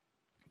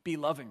be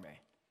loving me.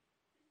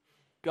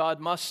 God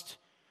must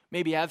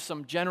maybe have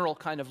some general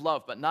kind of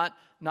love, but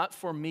not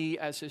for me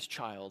as his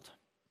child.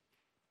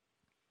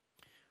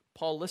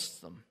 Paul lists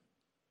them.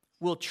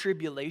 Will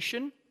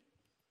tribulation,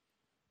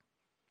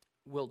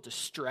 will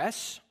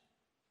distress,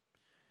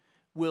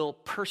 will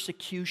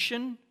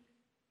persecution,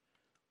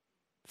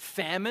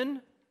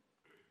 famine,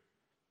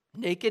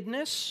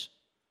 nakedness,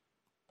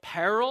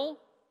 peril,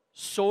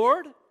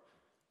 sword?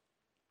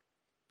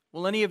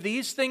 Will any of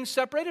these things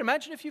separate?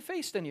 Imagine if you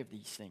faced any of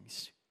these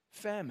things.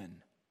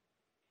 Famine,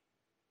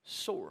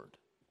 sword,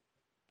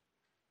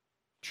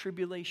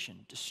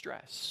 tribulation,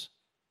 distress.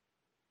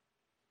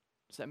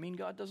 Does that mean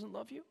God doesn't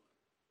love you?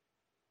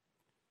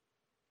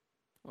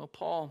 Well,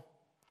 Paul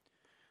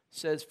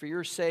says, for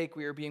your sake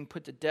we are being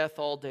put to death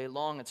all day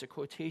long. It's a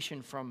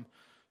quotation from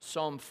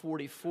Psalm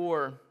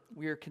 44.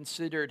 We are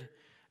considered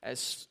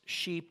as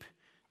sheep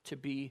to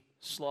be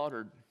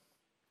slaughtered.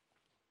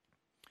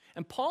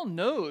 And Paul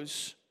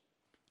knows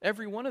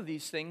every one of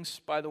these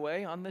things, by the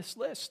way, on this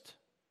list.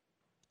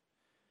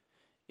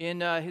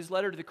 In his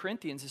letter to the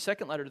Corinthians, his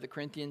second letter to the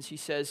Corinthians, he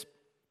says,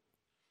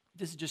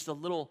 this is just a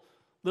little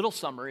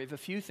summary of a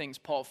few things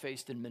Paul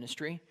faced in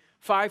ministry.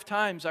 5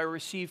 times I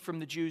received from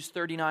the Jews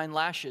 39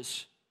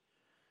 lashes.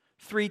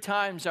 3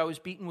 times I was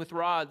beaten with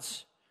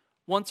rods.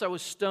 Once I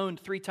was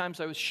stoned. 3 times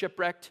I was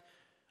shipwrecked.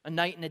 A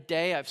night and a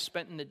day I've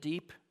spent in the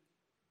deep.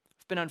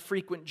 I've been on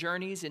frequent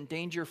journeys, in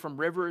danger from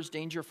rivers,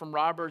 danger from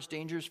robbers,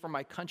 dangers from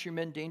my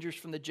countrymen, dangers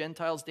from the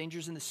Gentiles,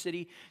 dangers in the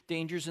city,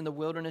 dangers in the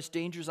wilderness,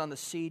 dangers on the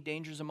sea,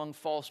 dangers among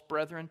false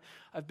brethren.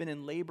 I've been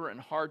in labor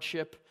and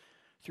hardship,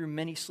 through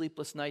many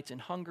sleepless nights, in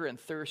hunger and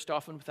thirst,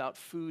 often without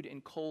food, in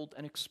cold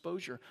and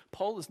exposure.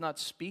 Paul is not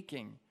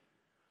speaking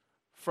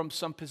from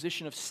some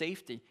position of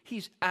safety.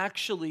 He's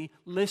actually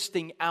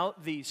listing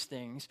out these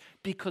things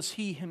because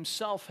he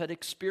himself had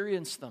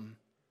experienced them.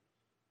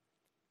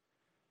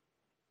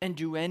 And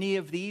do any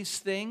of these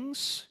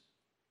things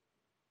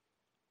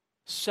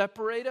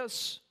separate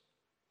us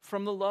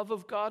from the love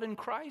of God in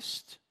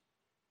Christ?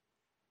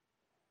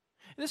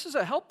 This is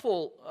a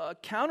helpful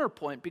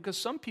counterpoint because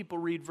some people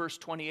read verse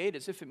 28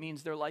 as if it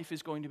means their life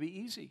is going to be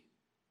easy.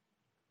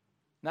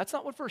 And that's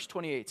not what verse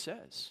 28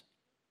 says.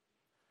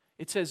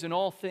 It says, in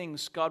all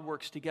things, God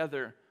works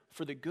together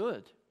for the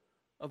good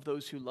of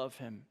those who love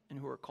him and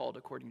who are called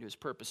according to his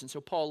purpose. And so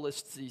Paul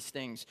lists these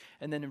things,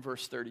 and then in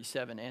verse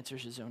 37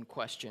 answers his own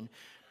question.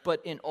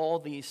 But in all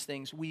these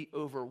things, we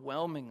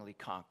overwhelmingly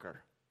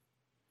conquer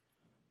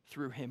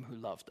through him who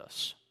loved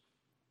us.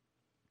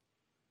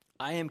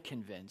 I am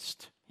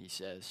convinced, he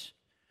says,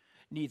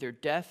 neither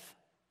death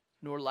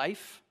nor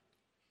life,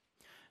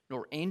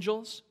 nor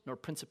angels, nor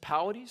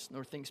principalities,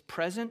 nor things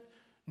present,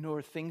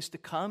 nor things to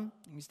come,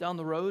 things down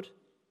the road,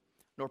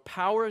 nor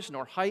powers,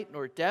 nor height,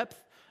 nor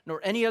depth, nor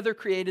any other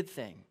created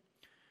thing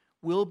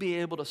will be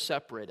able to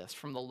separate us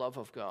from the love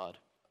of God,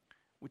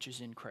 which is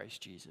in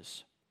Christ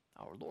Jesus,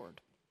 our Lord.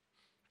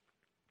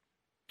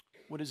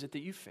 What is it that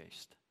you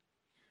faced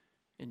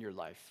in your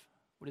life?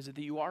 What is it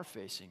that you are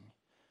facing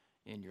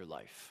in your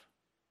life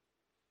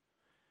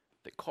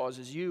that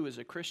causes you as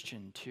a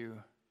Christian to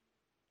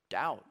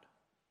doubt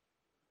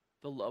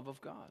the love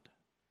of God?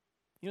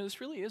 You know,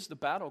 this really is the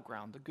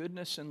battleground, the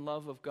goodness and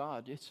love of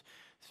God. It's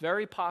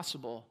very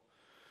possible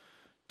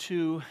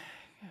to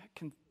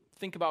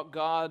think about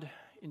God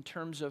in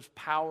terms of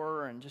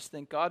power and just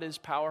think God is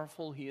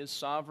powerful, he is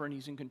sovereign,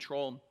 he's in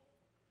control.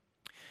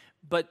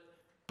 But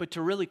to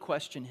really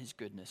question his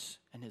goodness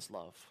and his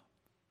love.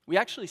 We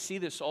actually see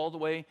this all the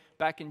way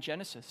back in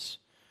Genesis.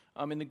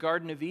 In the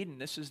Garden of Eden,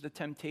 this is the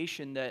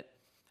temptation that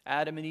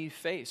Adam and Eve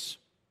face.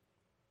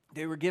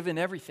 They were given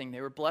everything.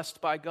 They were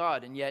blessed by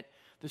God, and yet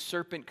the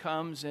serpent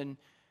comes and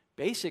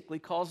basically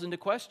calls into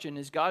question,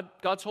 is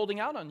God's holding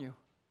out on you?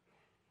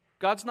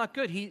 God's not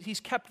good.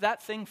 He's kept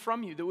that thing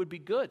from you that would be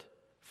good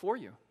for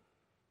you.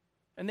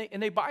 And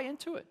they buy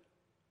into it.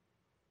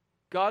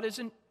 God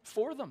isn't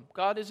for them.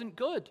 God isn't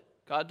good.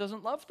 God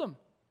doesn't love them.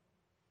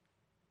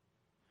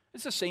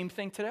 It's the same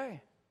thing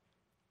today.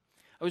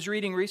 I was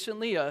reading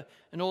recently an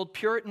old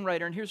Puritan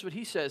writer, and here's what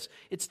he says.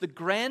 It's the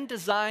grand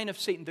design of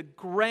Satan,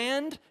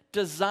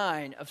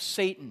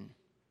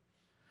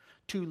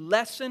 to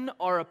lessen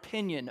our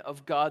opinion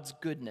of God's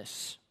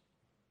goodness.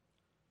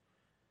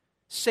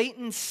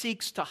 Satan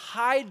seeks to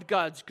hide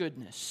God's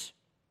goodness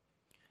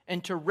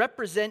and to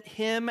represent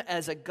him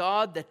as a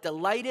God that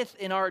delighteth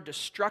in our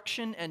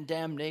destruction and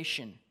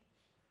damnation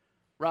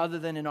rather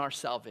than in our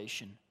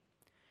salvation,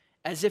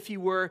 as if he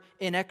were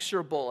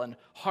inexorable and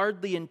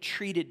hardly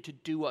entreated to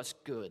do us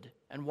good.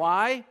 And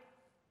why?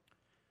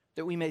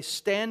 That we may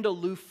stand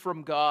aloof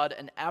from God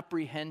and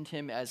apprehend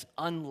him as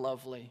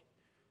unlovely.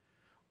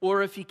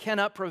 Or if he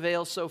cannot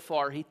prevail so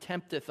far, he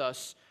tempteth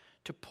us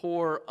to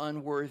pour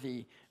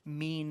unworthy,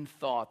 mean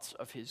thoughts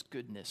of his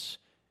goodness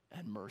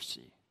and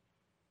mercy.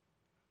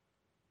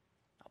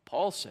 Now,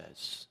 Paul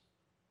says,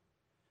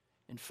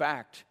 in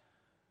fact,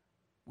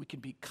 we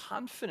can be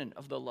confident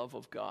of the love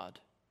of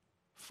God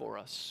for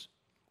us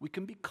we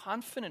can be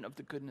confident of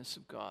the goodness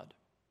of God.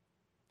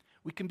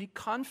 We can be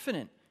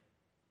confident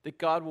that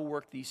God will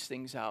work these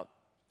things out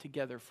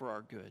together for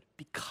our good,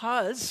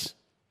 because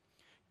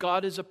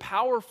God is a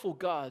powerful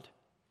God.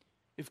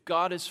 If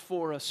God is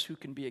for us, who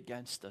can be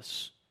against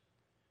us?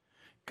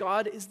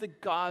 God is the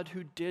God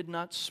who did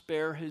not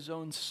spare his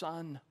own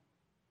Son.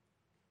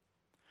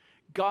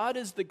 God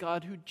is the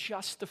God who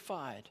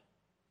justified.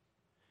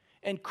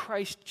 And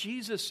Christ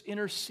Jesus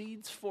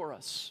intercedes for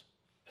us.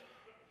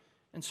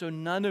 And so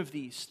none of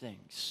these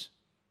things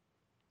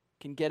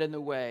can get in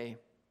the way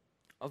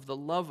of the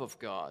love of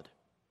God,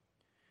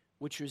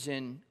 which was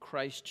in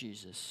Christ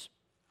Jesus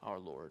our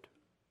Lord.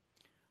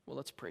 Well,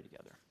 let's pray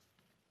together.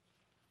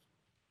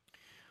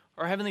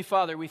 Our Heavenly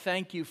Father, we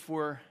thank you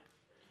for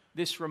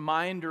this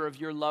reminder of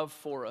your love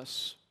for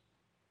us,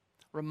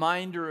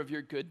 reminder of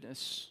your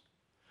goodness.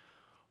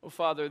 Oh,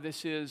 Father,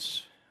 this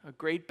is a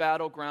great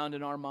battleground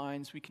in our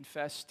minds. We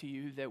confess to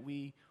you that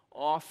we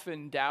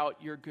often doubt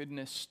your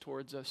goodness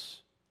towards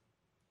us.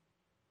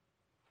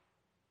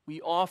 We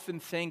often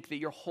think that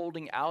you're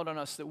holding out on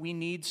us, that we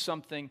need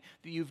something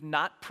that you've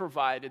not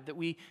provided, that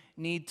we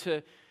need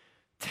to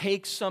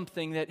take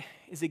something that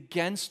is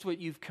against what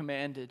you've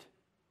commanded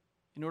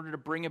in order to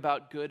bring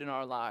about good in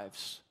our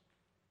lives.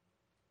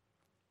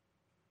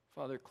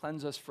 Father,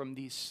 cleanse us from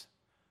these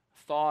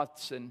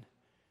thoughts, and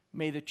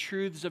may the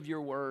truths of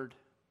your word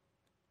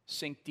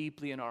sink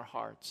deeply in our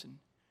hearts and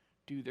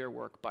do their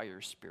work by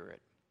your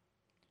Spirit.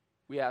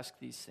 We ask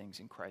these things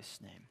in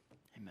Christ's name.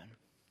 Amen.